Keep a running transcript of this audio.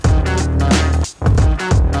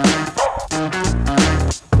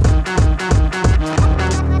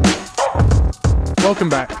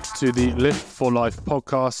Welcome back to the Lift for Life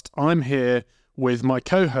podcast. I'm here with my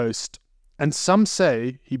co-host, and some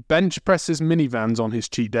say he bench presses minivans on his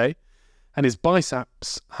cheat day, and his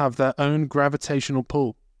biceps have their own gravitational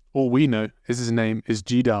pull. All we know is his name is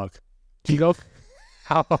G-Dog. G-Dog,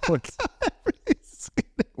 how are we?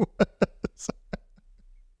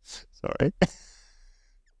 Sorry.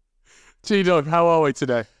 G-Dog, how are we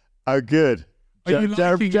today? Oh, good. Are you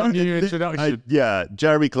liking your new introduction?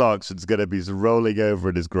 Jeremy Clarkson's going to be rolling over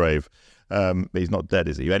in his grave. He's not dead,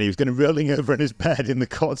 is he? And he was going to be rolling over in his bed in the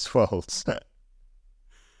Cotswolds.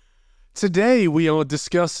 Today we are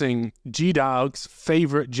discussing G-Dog's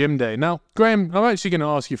favourite gym day. Now, Graham, I'm actually going to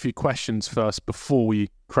ask you a few questions first before we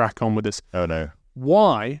crack on with this. Oh, no.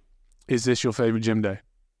 Why is this your favourite gym day?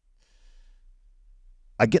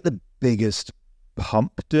 I get the biggest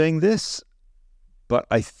pump doing this, but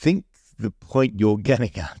I think the point you're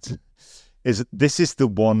getting at is that this is the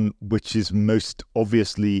one which is most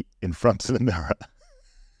obviously in front of the mirror.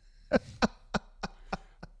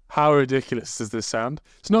 How ridiculous does this sound?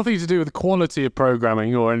 It's nothing to do with the quality of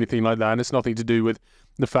programming or anything like that. And it's nothing to do with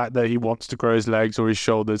the fact that he wants to grow his legs or his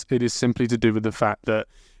shoulders. It is simply to do with the fact that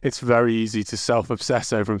it's very easy to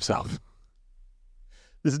self-obsess over himself.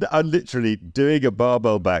 I'm literally doing a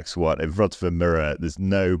barbell back squat in front of a mirror. There's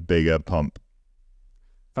no bigger pump.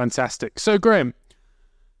 Fantastic. So, Graham,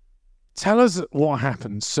 tell us what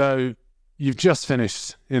happened. So, you've just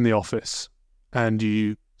finished in the office and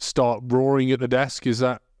you start roaring at the desk. Is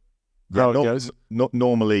that how it goes? Not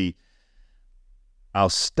normally. I'll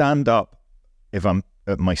stand up if I'm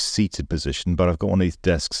at my seated position, but I've got one of these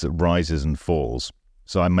desks that rises and falls.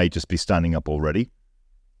 So I may just be standing up already,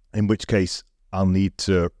 in which case I'll need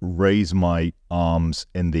to raise my arms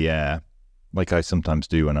in the air, like I sometimes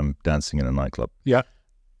do when I'm dancing in a nightclub. Yeah.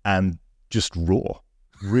 And just roar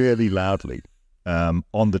really loudly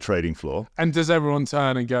on the trading floor. And does everyone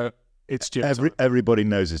turn and go, it's gym time? Everybody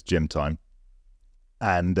knows it's gym time.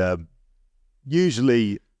 And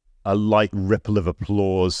usually a light ripple of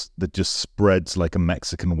applause that just spreads like a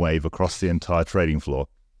Mexican wave across the entire trading floor.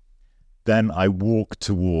 Then I walk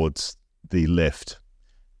towards the lift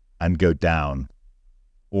and go down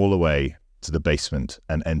all the way to the basement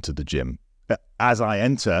and enter the gym. As I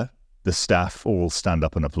enter, the staff all stand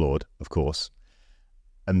up and applaud, of course.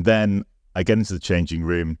 And then I get into the changing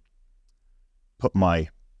room, put my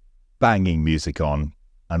banging music on,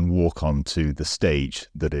 and walk onto the stage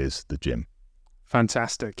that is the gym.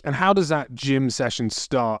 Fantastic. And how does that gym session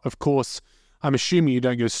start? Of course, I'm assuming you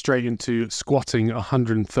don't go straight into squatting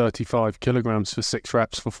 135 kilograms for 6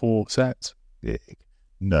 reps for 4 sets.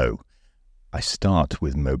 No, I start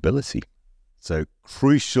with mobility. So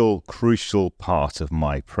crucial part of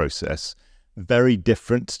my process. Very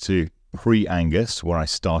different to pre-Angus, where I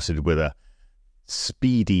started with a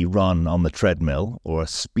speedy run on the treadmill or a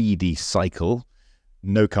speedy cycle.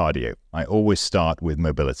 No cardio. I always start with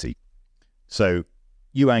mobility. So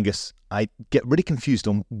you, Angus, I get really confused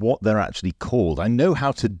on what they're actually called. I know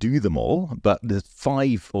how to do them all, but there's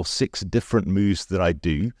 5 or 6 different moves that I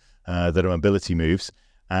do that are mobility moves.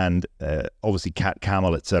 And obviously cat,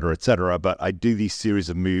 camel, etc. But I do these series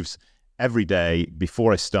of moves every day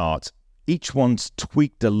before I start. Each one's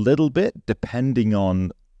tweaked a little bit depending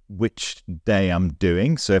on which day I'm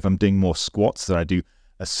doing. So if I'm doing more squats, then I do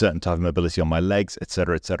a certain type of mobility on my legs,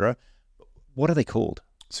 etc. What are they called?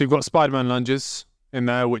 So you've got Spider-Man lunges in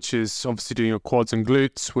there, which is obviously doing your quads and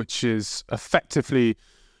glutes, which is effectively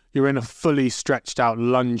you're in a fully stretched out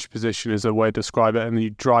lunge position is a way to describe it. And then you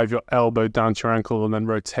drive your elbow down to your ankle and then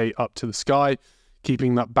rotate up to the sky,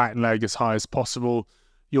 keeping that back leg as high as possible.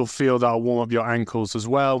 You'll feel that'll warm up your ankles as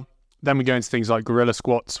well. Then we go into things like gorilla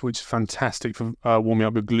squats, which is fantastic for warming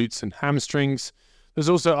up your glutes and hamstrings. There's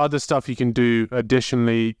also other stuff you can do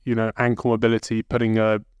additionally, ankle mobility, putting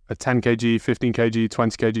a 10 kg, 15 kg,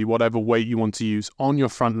 20 kg, whatever weight you want to use on your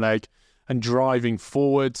front leg and driving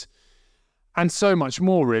forward. And so much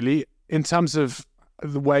more, really, in terms of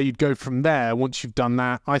the way you'd go from there. Once you've done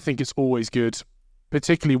that, I think it's always good,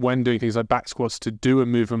 particularly when doing things like back squats, to do a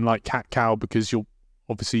movement like cat-cow because you're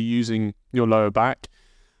obviously using your lower back.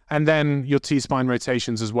 And then your T-spine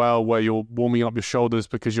rotations as well, where you're warming up your shoulders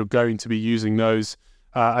because you're going to be using those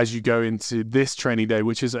as you go into this training day,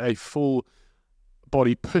 which is a full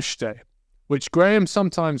body push day, which Graham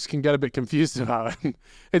sometimes can get a bit confused about.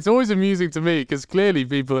 It's always amusing to me because clearly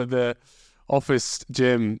people at the office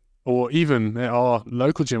gym or even at our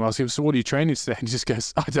local gym, I was like, so what are you training today? And he just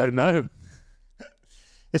goes, I don't know.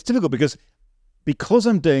 It's difficult because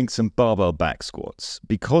I'm doing some barbell back squats,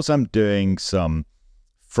 because I'm doing some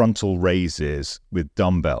frontal raises with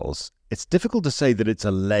dumbbells, it's difficult to say that it's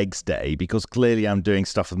a legs day because clearly I'm doing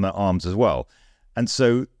stuff with my arms as well. And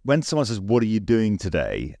so when someone says, what are you doing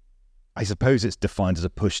today? I suppose it's defined as a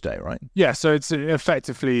push day, right? Yeah, so it's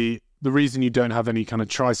effectively the reason you don't have any kind of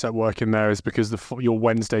tricep work in there is because your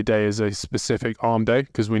Wednesday day is a specific arm day,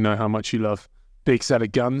 because we know how much you love big set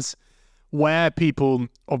of guns. Where people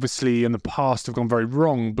obviously in the past have gone very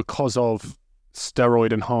wrong because of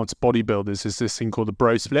steroid enhanced bodybuilders is this thing called the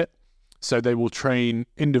bro split. So they will train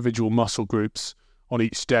individual muscle groups on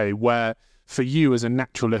each day, where for you as a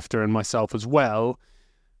natural lifter and myself as well,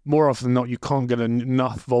 more often than not, you can't get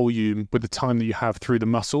enough volume with the time that you have through the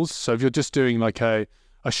muscles. So if you're just doing like a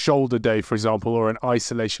shoulder day, for example, or an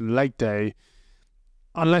isolation leg day,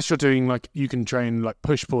 unless you're doing like, you can train like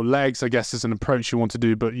push-pull legs, I guess is an approach you want to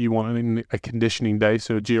do, but you want a conditioning day,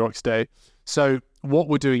 so a GROX day. So what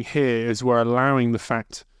we're doing here is we're allowing the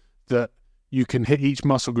fact that you can hit each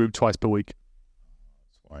muscle group twice per week.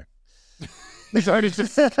 That's why. It's only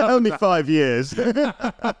just only 5 years.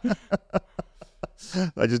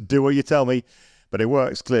 I just do what you tell me, but it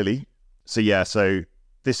works clearly. So yeah, so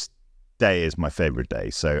this day is my favorite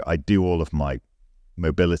day. So I do all of my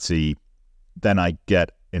mobility. Then I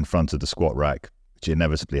get in front of the squat rack, which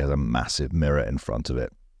inevitably has a massive mirror in front of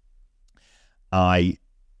it. I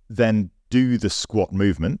then do the squat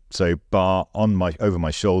movement. So bar over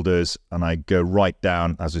my shoulders, and I go right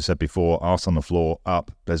down, as we said before, arse on the floor,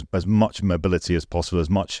 up. There's as much mobility as possible, as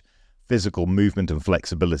much physical movement and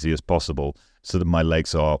flexibility as possible, so that my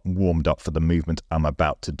legs are warmed up for the movement I'm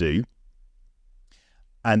about to do.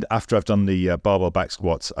 And after I've done the barbell back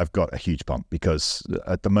squats, I've got a huge pump, because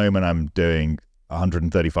at the moment I'm doing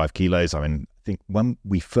 135 kilos. I mean, I think when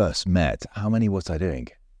we first met, how many was I doing?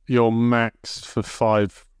 Your max for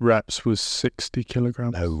 5 reps was 60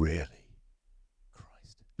 kilograms. Oh, really?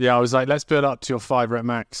 Christ. Yeah, I was like, let's build up to your 5 rep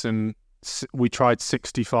max, and we tried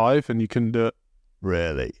 65 and you couldn't do it.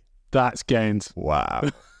 Really? That's gains. Wow.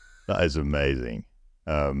 That is amazing.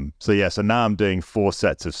 So now I'm doing 4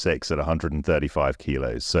 sets of 6 at 135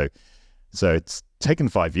 kilos. So it's taken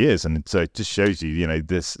 5 years, and so it just shows you,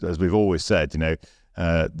 this, as we've always said,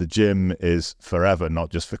 the gym is forever, not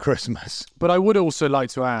just for Christmas. But I would also like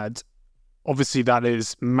to add, obviously that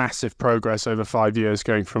is massive progress over 5 years,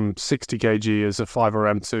 going from 60 kg as a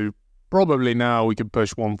 5RM to probably now we could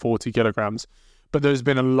push 140 kilograms. But there's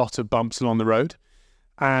been a lot of bumps along the road.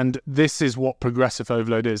 And this is what progressive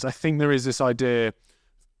overload is. I think there is this idea,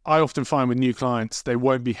 I often find with new clients, they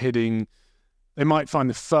might find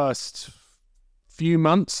the first few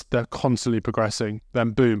months, they're constantly progressing,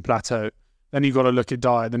 then boom, plateau. Then you've got to look at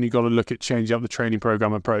diet, then you've got to look at changing up the training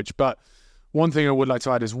program approach. But one thing I would like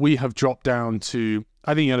to add is we have dropped down to,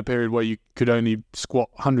 I think you had a period where you could only squat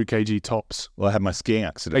 100 kg tops. Well, I had my skiing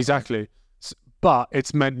accident. Exactly. But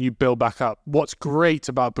it's meant you build back up. What's great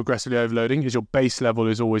about progressively overloading is your base level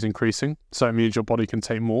is always increasing. So it means your body can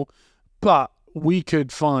take more. But we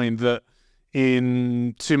could find that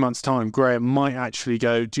in 2 months' time, Graham might actually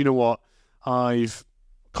go, do you know what?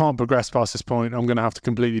 Can't progress past this point. I'm going to have to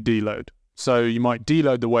completely deload. So you might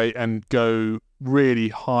deload the weight and go really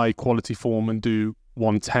high quality form and do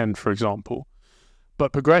 110, for example.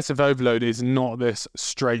 But progressive overload is not this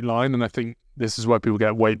straight line. And I think this is where people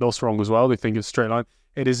get weight loss wrong as well. They think it's a straight line.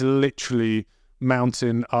 It is literally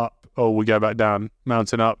mountain up, we go back down,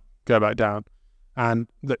 mountain up, go back down. And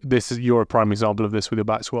you're a prime example of this with your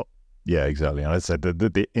back squat. Yeah, exactly. And I said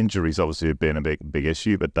the injuries obviously have been a big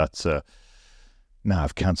issue, but that's now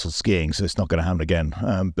I've cancelled skiing, so it's not going to happen again.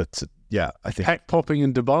 Yeah, I think heck popping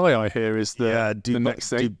in Dubai, I hear, is the next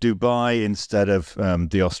thing. Dubai instead of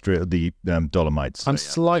the Dolomites. I'm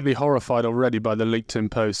slightly horrified already by the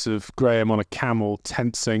LinkedIn posts of Graham on a camel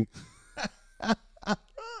tensing.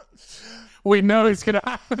 We know it's going to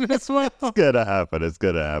happen as well. It's going to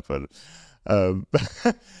happen.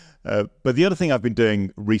 But the other thing I've been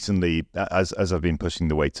doing recently, as I've been pushing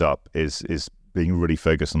the weight up, is being really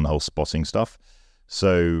focused on the whole spotting stuff.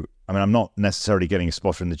 So, I mean, I'm not necessarily getting a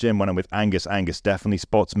spotter in the gym. When I'm with Angus definitely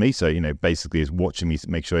spots me. So, basically is watching me to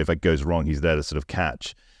make sure if it goes wrong, he's there to sort of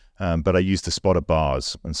catch. But I use the spotter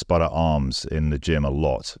bars and spotter arms in the gym a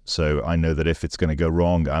lot. So I know that if it's going to go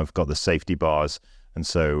wrong, I've got the safety bars. And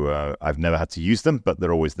so I've never had to use them, but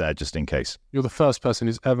they're always there just in case. You're the first person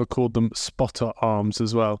who's ever called them spotter arms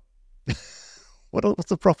as well. What's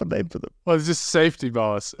the proper name for them? Well, it's just safety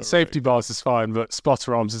bars. Oh, safety bars is fine, but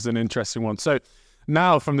spotter arms is an interesting one. So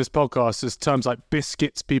now from this podcast, there's terms like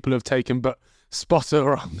biscuits people have taken, but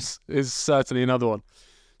spotter arms is certainly another one.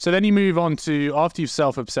 So then you move on to, after you've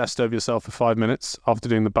self-obsessed over yourself for 5 minutes, after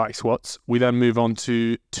doing the back squats, we then move on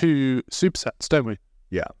to 2 supersets, don't we?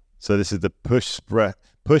 Yeah. So this is the push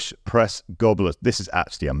press goblet. This is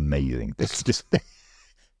actually amazing. This just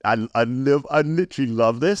I literally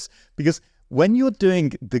love this, because when you're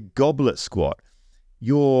doing the goblet squat,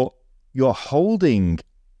 you're holding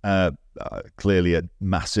clearly a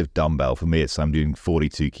massive dumbbell. For me, I'm doing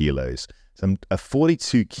 42 kilos. So a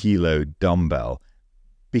 42 kilo dumbbell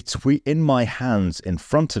in my hands in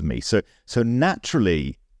front of me. So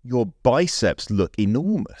naturally, your biceps look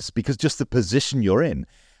enormous because just the position you're in.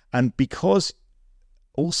 And because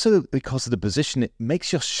of the position, it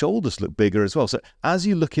makes your shoulders look bigger as well. So as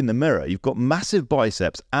you look in the mirror, you've got massive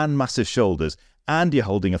biceps and massive shoulders, and you're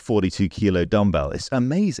holding a 42 kilo dumbbell. It's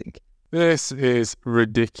amazing. This is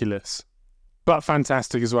ridiculous, but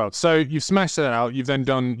fantastic as well. So you've smashed that out. You've then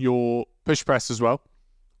done your push press as well,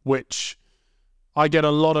 which I get a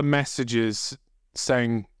lot of messages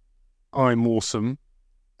saying I'm awesome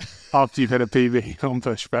after you've hit a PB on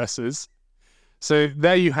push presses. So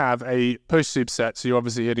there you have a push superset. So you're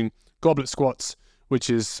obviously hitting goblet squats, which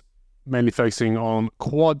is mainly focusing on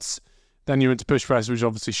quads. Then you're into push press, which is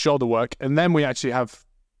obviously shoulder work. And then we actually have,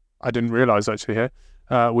 I didn't realize actually here,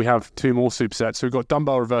 we have two more supersets. So we've got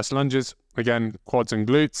dumbbell reverse lunges, again, quads and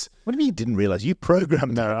glutes. What do you mean you didn't realize? You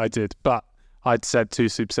programmed No, I did, but I'd said two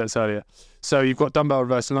supersets earlier. So you've got dumbbell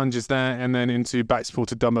reverse lunges there, and then into back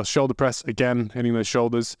supported dumbbell shoulder press, again, hitting those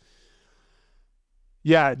shoulders.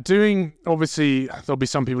 Yeah, obviously, there'll be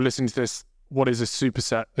some people listening to this. What is a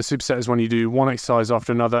superset? A superset is when you do one exercise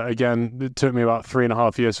after another. Again, it took me about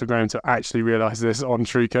 3.5 years for Graham to actually realize this on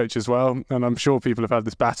True Coach as well. And I'm sure people have had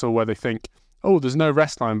this battle where they think, oh, there's no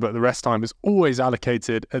rest time, but the rest time is always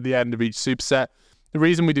allocated at the end of each superset. The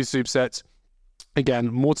reason we do supersets,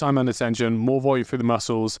 again, more time under tension, more volume through the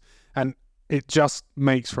muscles, and it just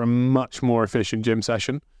makes for a much more efficient gym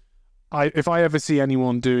session. If I ever see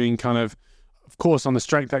anyone doing of course, on the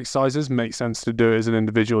strength exercises, makes sense to do it as an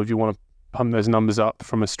individual if you want to pump those numbers up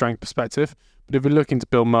from a strength perspective. But if you're looking to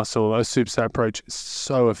build muscle, a superset approach is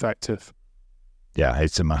so effective. Yeah,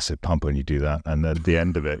 it's a massive pump when you do that. And at the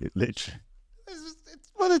end of it, it literally... It's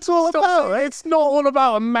what it's all about. It's not all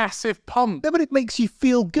about a massive pump. No, but it makes you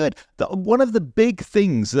feel good. One of the big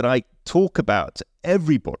things that I talk about to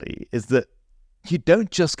everybody is that you don't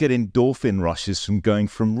just get endorphin rushes from going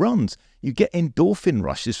from runs. You get endorphin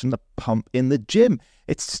rushes from the pump in the gym.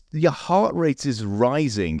 It's your heart rate is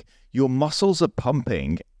rising. Your muscles are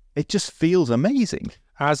pumping. It just feels amazing.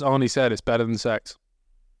 As Arnie said, it's better than sex.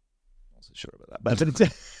 I'm not so sure about that, but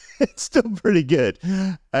it's still pretty good.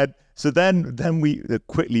 So then we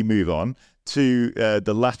quickly move on to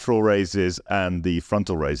the lateral raises and the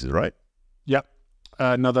frontal raises, right? Yep.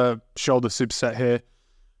 Another shoulder superset here.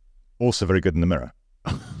 Also very good in the mirror.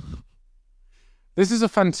 This is a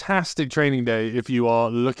fantastic training day if you are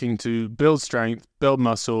looking to build strength, build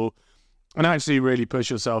muscle, and actually really push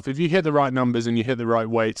yourself. If you hit the right numbers and you hit the right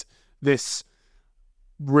weight, this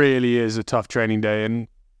really is a tough training day. And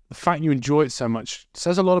the fact you enjoy it so much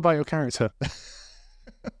says a lot about your character.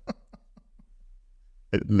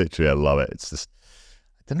 Literally, I love it. It's just,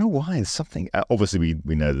 I don't know why. It's something. Obviously,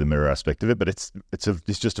 we know the mirror aspect of it, but it's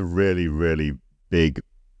just a really, really big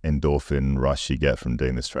endorphin rush you get from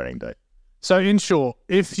doing this training day. So in short,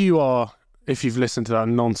 if you've listened to that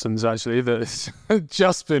nonsense actually that's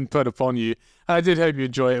just been put upon you, I did hope you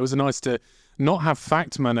enjoy it. It was nice to not have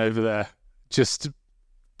Factman over there just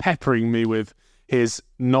peppering me with his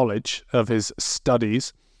knowledge of his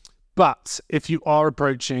studies. But if you are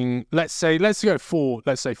approaching, let's say 4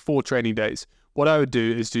 training days, what I would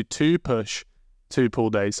do is do 2 push, 2 pull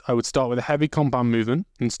days. I would start with a heavy compound movement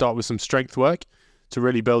and start with some strength work to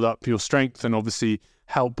really build up your strength and obviously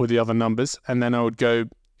help with the other numbers. And then I would go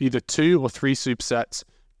either 2 or 3 supersets,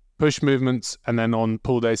 push movements, and then on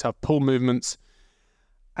pull days have pull movements,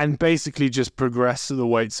 and basically just progress the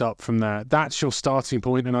weights up from there. That's your starting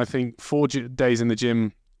point. And I think 4 days in the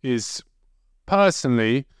gym is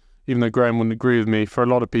personally, even though Graham wouldn't agree with me, for a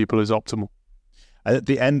lot of people is optimal. At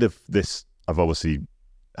the end of this, I've obviously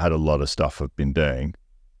had a lot of stuff I've been doing.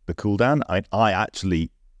 The cool down, I actually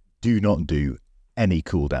do not do any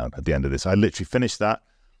cool down at the end of this. I literally finish that,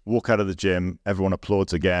 walk out of the gym, everyone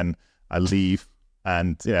applauds again, I leave,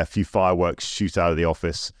 and a few fireworks shoot out of the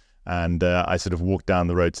office, and I sort of walk down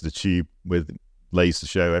the road to the tube with Lays to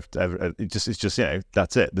show. It's just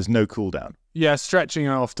that's it. There's no cool down. Yeah, stretching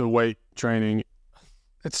after weight training,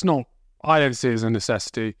 I don't see it as a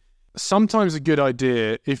necessity. Sometimes a good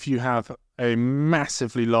idea if you have a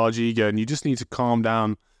massively large ego and you just need to calm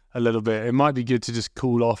down a little bit. It might be good to just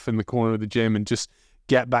cool off in the corner of the gym and just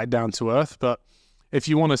get back down to earth. But if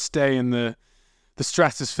you want to stay in the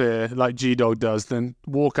stratosphere like G-Dog does, then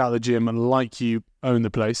walk out of the gym and like you own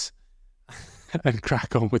the place and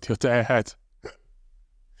crack on with your day ahead.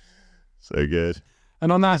 So good.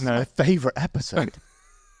 And on that note, my favourite episode.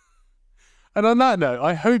 And on that note,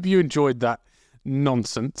 I hope you enjoyed that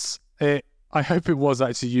nonsense. I hope it was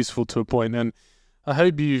actually useful to a point, and I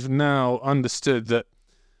hope you've now understood that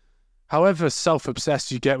however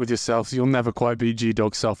self-obsessed you get with yourself, you'll never quite be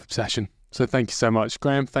G-Dog's self-obsession. So thank you so much.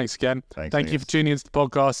 Graham, thanks again. Thank you for tuning into the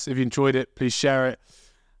podcast. If you enjoyed it, please share it.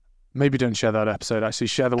 Maybe don't share that episode, actually.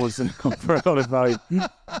 Share the ones that offer a lot of value.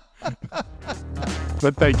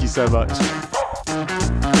 But thank you so much.